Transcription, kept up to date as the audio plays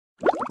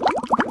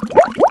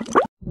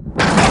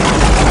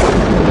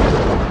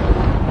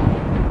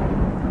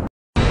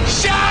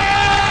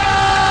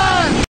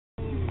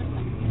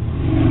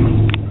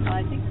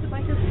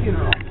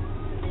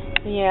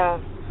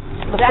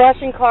The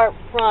flashing car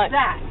front.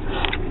 That.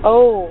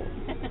 Oh.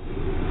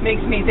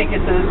 Makes me think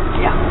it's a,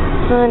 yeah.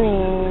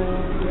 Honey.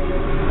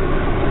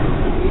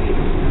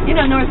 You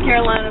know, North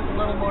Carolina's a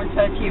little more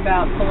touchy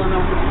about pulling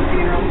over for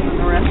funerals than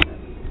the rest of it.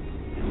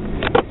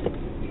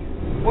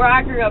 Where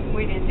I grew up,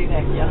 we didn't do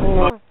that yet.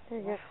 No.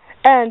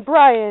 And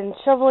Brian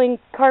shoveling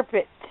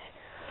carpet.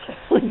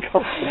 Shoveling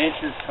carpet.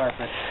 Nature's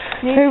carpet.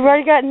 We've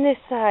already gotten this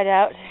side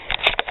out.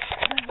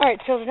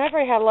 Alright, children, I've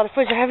already had a lot of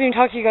footage. I haven't even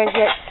talked to you guys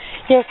yet.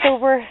 Yeah, so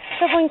we're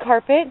shoveling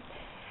carpet,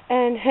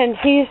 and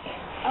he's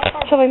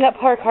shoveling that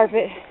part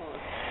carpet.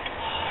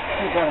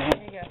 There you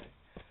go.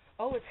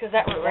 Oh, it's because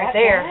that root right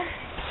there.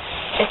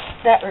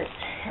 It's that root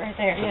right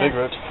there. It's a big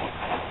root.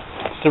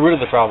 It's the root of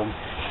the problem.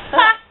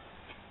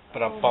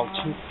 But I'm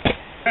function.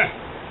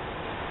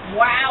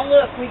 Wow,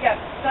 look, we got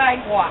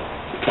sidewalk.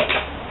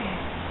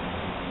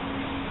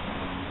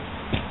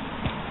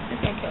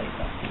 Just don't kill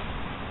yourself.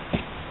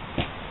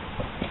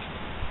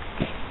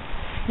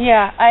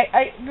 Yeah,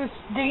 I was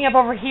digging up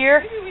over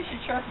here. Maybe we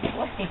should sharpen the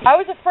blade. I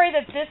was afraid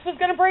that this was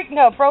going to break.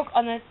 No, it broke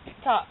on the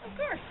top. Of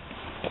course.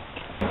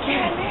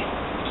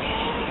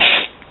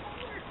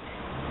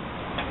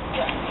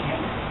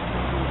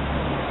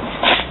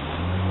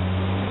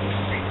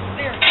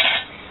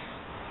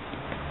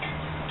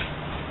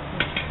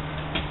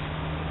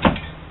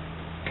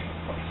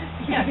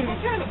 Yeah, come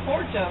turn the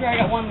porch up. Here, I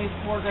got one loose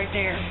board right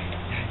there.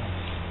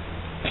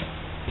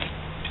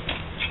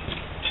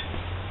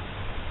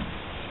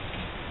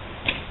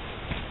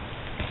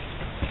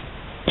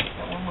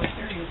 Got one more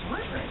serious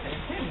root right there,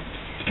 too.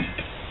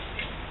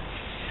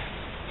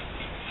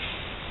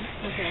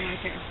 Okay, I'm right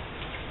there.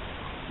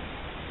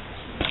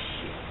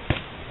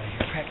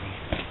 You're cracking.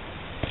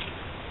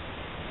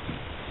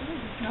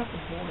 It's not the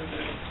board.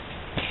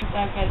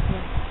 I've got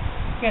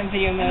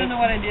video mode. I don't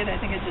know what I did. I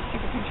think I just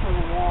took a picture of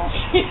the wall.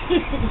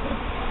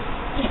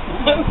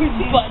 What would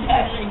you butt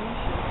dialing?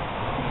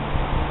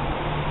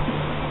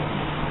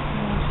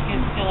 Just get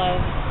still out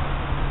of it.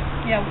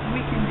 Yeah,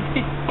 we can.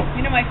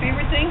 You know my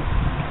favorite thing?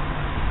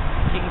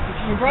 Take a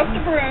picture. We broke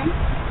the broom,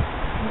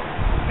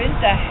 bent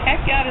the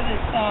heck out of the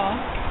saw,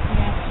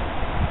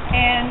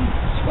 and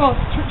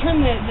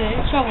turn the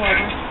shovel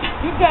over.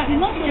 We've got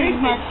lovely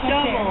marks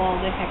up there. shovel all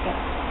the heck up.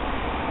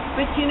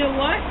 But you know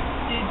what?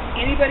 Did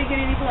anybody get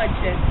any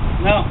bloodshed?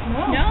 No.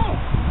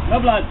 No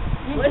blood.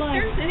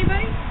 Blisters?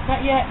 Anybody?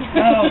 Not yet.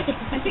 No.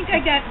 I think I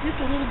got just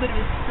a little bit of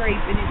a scrape,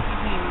 and it's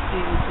behind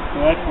me.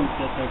 Well, that's from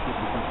purpose.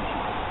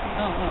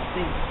 Oh,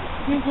 see.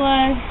 No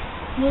blood.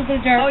 A little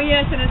bit of dirt. Oh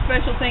yes, and a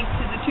special thanks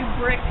to the two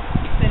bricks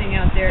sitting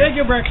out there. Thank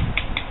you, Brick.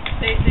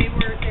 They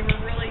were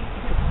really.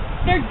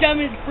 They're dumb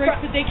as bricks,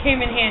 but they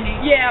came in handy.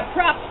 Yeah,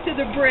 props to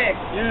the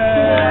bricks.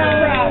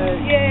 Yay! Props.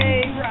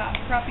 Yay!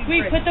 Proppy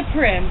We bricks. put the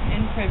prim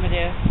in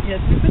primitive. Yes,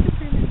 we put the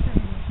prim in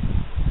primitive.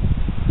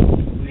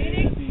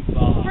 Phoenix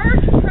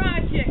first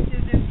project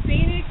is the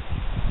Phoenix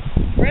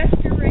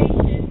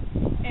Restoration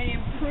and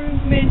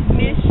Improvement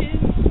Mission.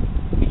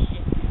 This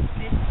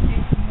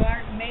is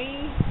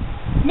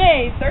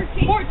May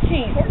 13th.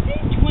 14th.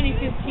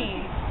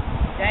 2015.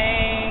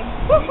 Dang.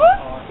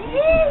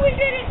 Woo-hoo! We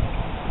did it!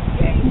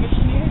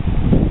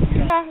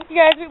 You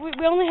guys,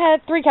 we only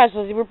had 3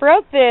 casualties. We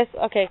broke this.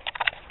 Okay.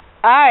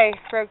 I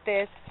broke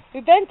this.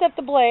 We bent up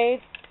the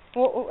blade.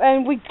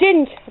 And we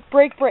didn't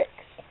break bricks.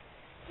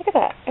 Look at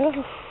that.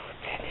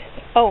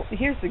 Oh,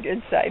 here's the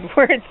good side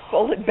where it's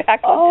folded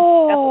back on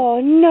Oh,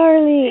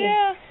 gnarly.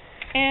 Yeah.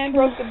 And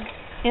broke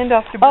the end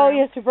off the broom. Oh,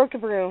 yes, we broke the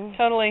broom.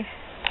 Totally.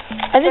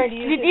 I think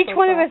did each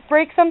one of us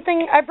break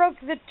something? I broke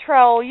the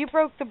trowel. You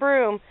broke the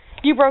broom.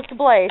 You broke the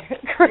blade.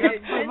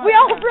 We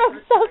all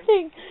broke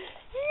something.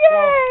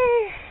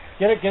 Yay!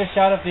 Get a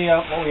shot of the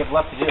what we have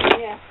left to do.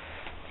 Yeah.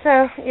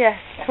 So, yes.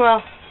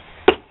 Well,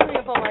 putting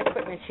up all my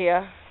equipment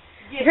here.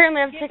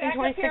 Apparently, I've taken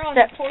 26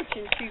 steps.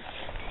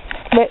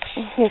 But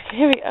yes,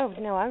 here we go. Oh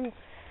no, I'm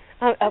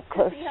up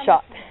close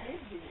shot.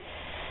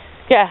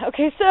 Yeah.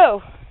 Okay.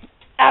 So,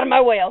 out of my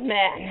way, old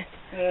man.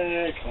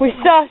 We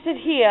started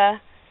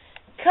here,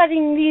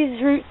 cutting these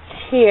roots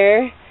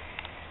here,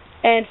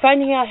 and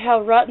finding out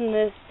how rotten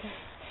this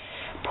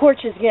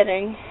porch is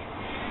getting.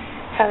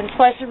 Having to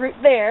slice a root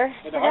there.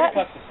 But the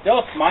Hardy is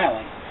still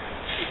smiling.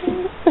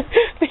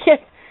 But yes,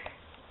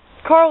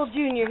 Carl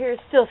Jr. here is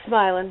still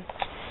smiling.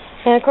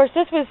 And of course,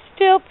 this was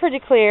still pretty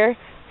clear.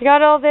 We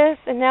got all this,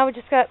 and now we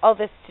just got all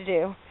this to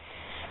do.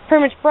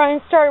 Pretty much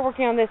Brian started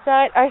working on this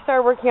side, I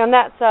started working on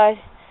that side.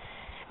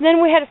 And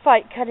then we had a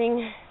fight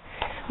cutting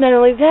not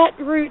only that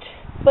root,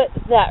 but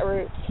that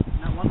root.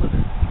 Not one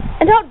lizard.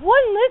 And not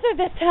one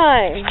lizard this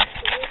time!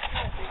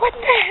 What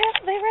the heck?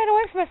 They ran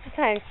away from us this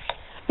time.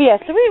 But yeah,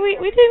 so we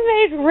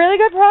made really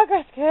good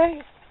progress,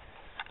 guys.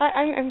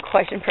 I'm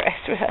quite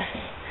impressed with us.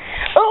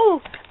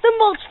 Oh, the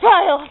mulch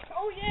pile!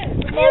 Oh, yes.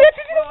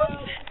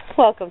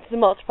 Welcome to the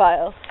mulch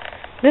pile.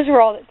 This is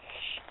where all that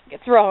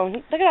gets thrown.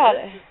 Look at all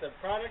This is the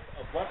product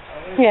of what?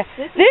 Yeah,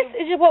 this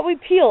is what we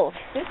peeled.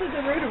 This is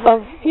the root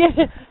of yes,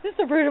 this is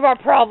the root of our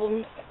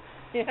problems.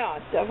 Yeah,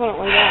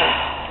 definitely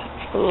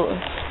that. Ooh.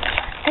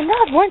 And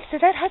not once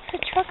did that Hudson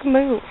truck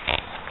move.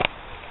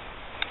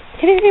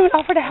 He didn't even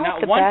offer to help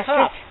Not the one bastard.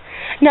 cop.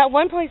 Not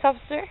one police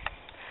officer.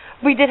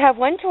 We did have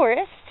one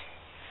tourist.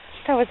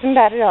 That wasn't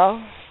bad at all.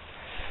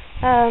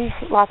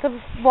 Lots of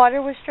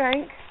water was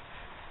drank.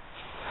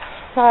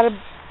 A lot of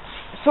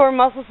sore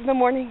muscles in the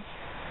morning.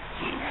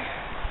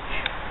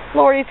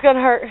 Lord, it's gonna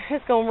hurt.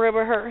 It's gonna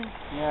really hurt.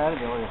 Yeah, I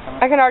do.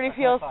 I can already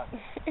feel.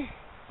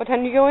 What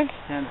time are you going?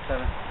 10 to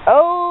 7.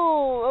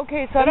 Oh,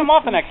 okay. So Then I'm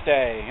off the next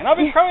day, and I'll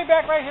be probably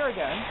back right here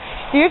again.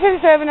 You're 10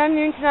 to 7. I'm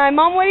noon tonight.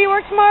 Mom, when do you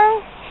work tomorrow?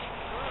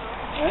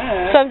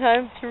 Yeah.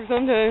 Sometimes.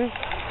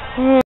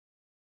 Sometimes.